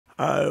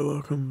Hi,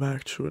 welcome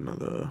back to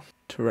another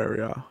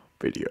Terraria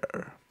video.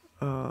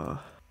 I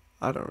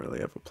don't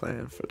really have a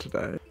plan for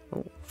today.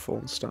 Oh,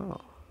 fallen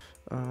star.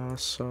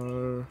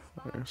 So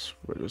I guess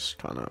we're just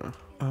kinda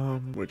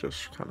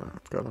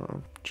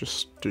gonna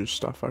just do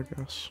stuff, I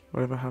guess.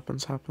 Whatever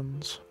happens,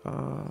 happens.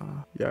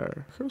 Yeah,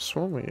 I could have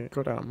sworn we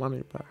got our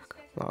money back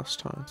last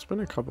time. It's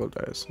been a couple of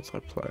days since I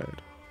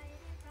played.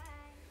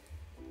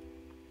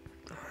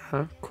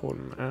 Caught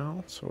an owl,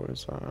 it's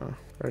always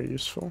very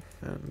useful,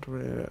 and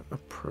we're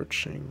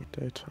approaching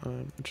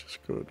daytime, which is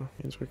good.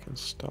 Means we can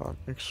start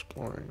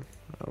exploring.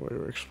 We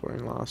were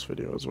exploring last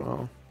video as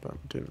well, but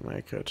didn't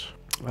make it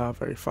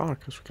very far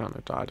because we kind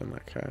of died in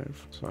that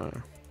cave. So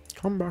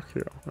come back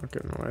here, not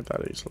getting away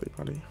that easily,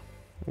 buddy.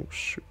 Oh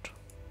shoot.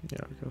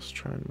 Yeah, I guess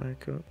try and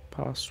make it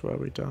past where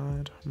we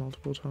died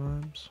multiple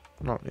times.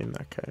 Not in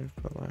that cave,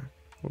 but like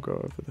we'll go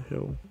over the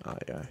hill.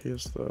 Yeah,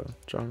 here's the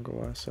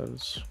jungle I said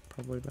is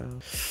probably there.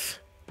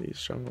 These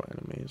jungle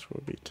enemies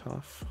will be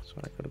tough, so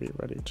I gotta be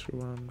ready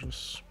to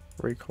just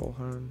recall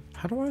home.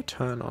 How do I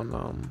turn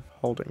on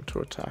holding to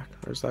attack,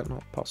 or is that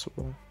not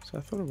possible? So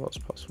I thought it was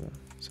possible.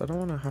 So I don't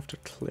want to have to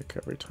click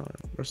every time,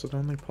 or is it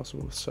only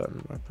possible with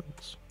certain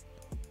weapons?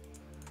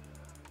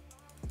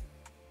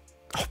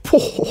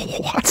 Oh,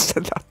 what?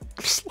 That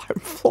just like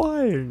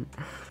flying.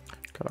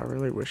 God, I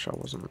really wish I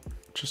wasn't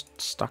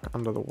just stuck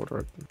under the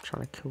water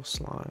trying to kill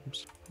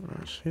slimes.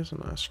 Alright, here's a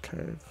nice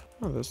cave.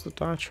 Oh, there's the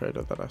dye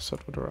trader that I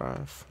said would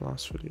arrive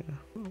last video.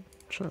 Oh,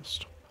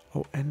 chest.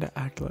 Oh, ender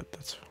aglet.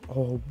 That's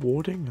all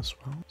warding as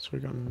well. So we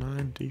got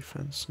 9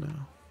 defense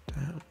now.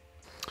 Damn.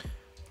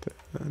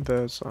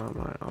 There's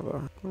my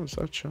other. Oh, is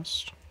that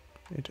chest?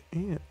 It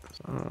is.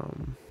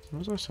 What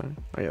was I saying?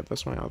 Oh yeah,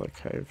 there's my other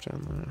cave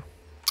down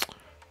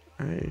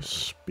there. A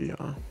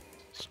spear.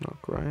 It's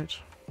not great,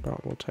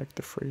 but we'll take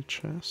the free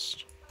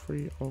chest.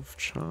 Free of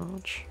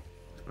charge.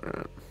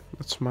 Alright,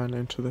 let's mine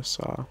into this,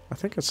 I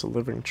think it's a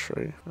living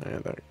tree. Oh, yeah,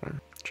 there you go.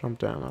 Jump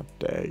down, I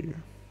dare you.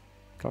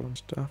 Got him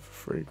stuff for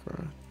free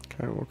growth.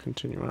 Okay, we'll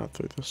continue out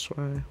through this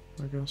way,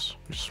 I guess.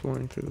 We're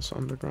swimming through this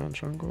underground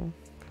jungle.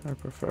 Okay,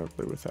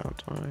 preferably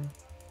without dying.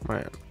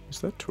 Wait, is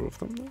there 2 of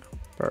them there?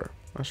 Bro,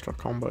 I just got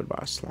comboed by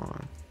a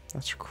slime.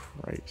 That's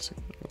crazy.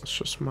 Let's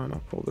just mine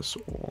up all this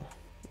ore.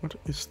 What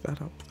is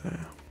that up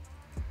there?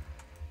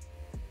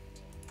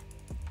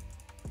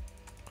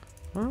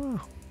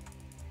 Ah.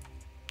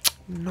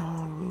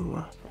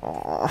 No.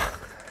 Oh,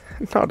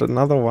 not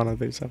another one of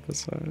these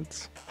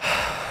episodes.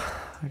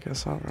 I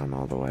guess I'll run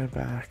all the way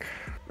back.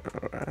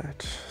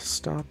 Alright,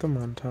 start the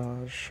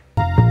montage.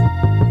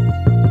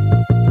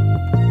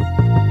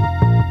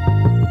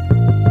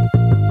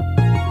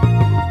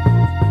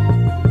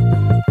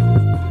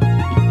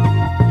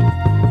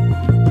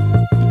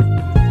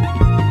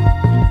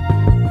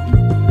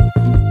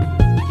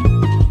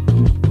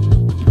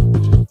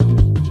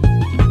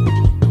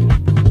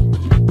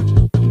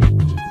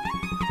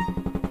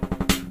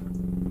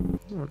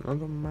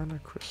 Another mana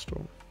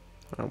crystal.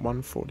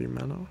 140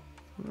 mana.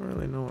 I don't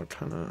really know what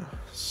kind of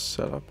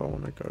setup I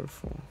want to go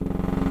for.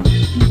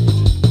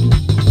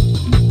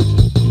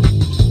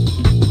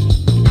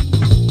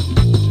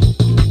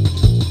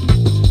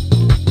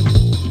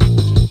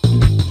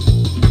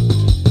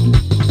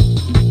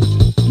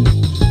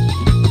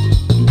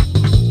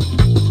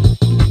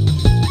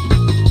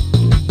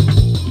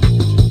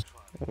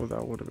 Oh,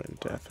 that would have been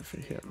death if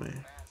he hit me.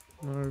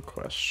 No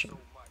question.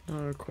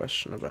 No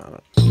question about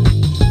it.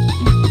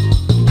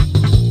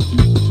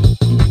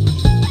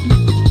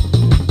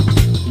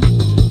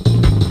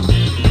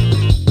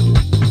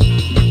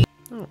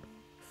 Oh,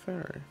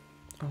 fairy.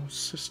 Oh,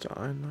 sister,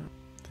 I know.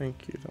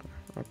 Thank you, though.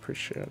 I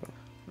appreciate it.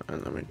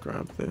 Alright, let me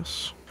grab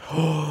this.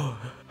 Oh,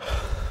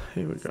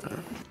 here we go.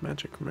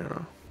 Magic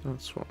mirror.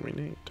 That's what we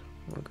need.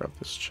 I'm gonna grab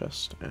this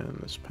chest and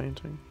this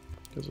painting,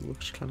 because it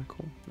looks kind of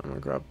cool. I'm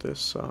gonna grab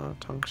this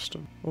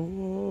tungsten.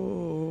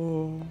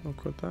 Oh,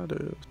 look what that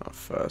is. Our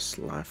first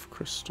life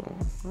crystal.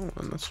 Oh,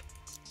 and this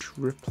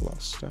Tripler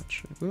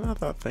statue. Isn't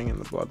that thing in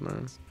the blood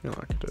moon? I feel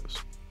like it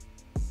is.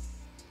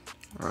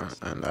 Alright,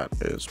 and that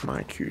is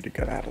my cue to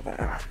get out of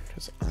there,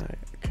 because I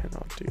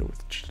cannot deal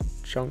with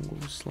jungle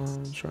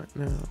slimes right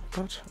now.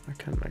 But I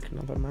can make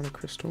another mana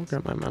crystal,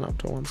 get my mana up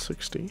to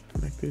 160,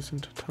 make these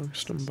into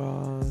tungsten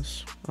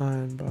bars,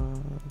 iron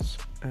bars,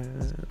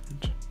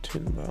 and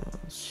tin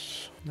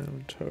bars. Now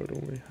in total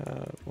we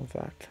have all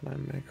that. Can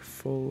I make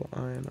full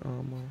iron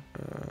armor?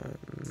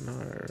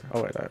 No.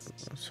 Oh wait,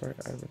 sorry,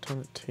 I have a ton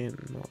of tin,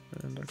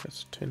 and I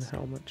guess a tin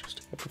helmet just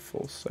to get the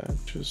full set,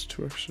 which is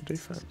 2 extra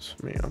defense.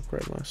 Let me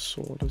upgrade my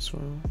sword as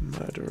well.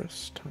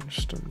 Murderous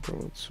tungsten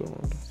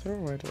broadsword. Is there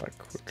a way to like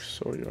quick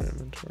sort your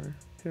inventory?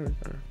 Here we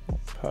go. Oh,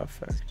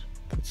 perfect.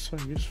 That's so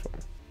useful.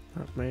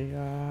 Let me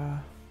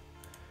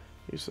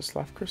use this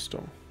life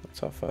crystal.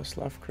 That's our first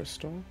life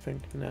crystal. I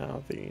think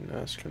now the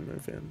nurse can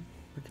move in.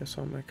 I guess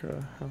I'll make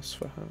a house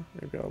for her.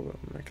 Maybe I'll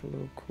make a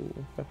little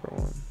cool separate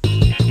one.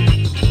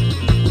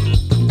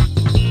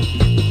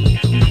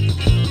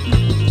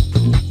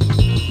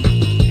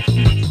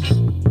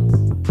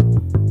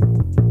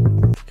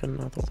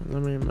 Another one.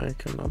 Let me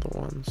make another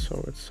one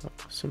so it's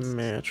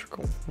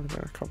symmetrical. What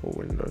about a couple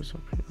windows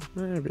up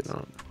here? Maybe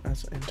not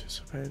as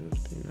anticipated.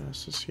 Be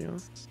nice to see.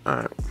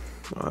 Alright,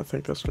 well, I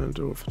think that's gonna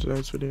do it for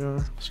today's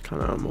video. It's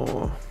kind of a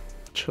more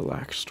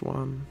chillaxed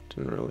one.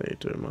 Didn't really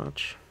do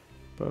much,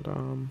 but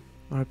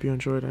I hope you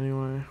enjoyed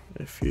anyway.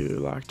 If you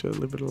liked it,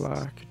 leave it a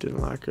like. If you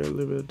didn't like it,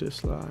 leave it a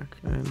dislike.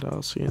 And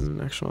I'll see you in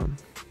the next one.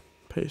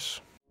 Peace.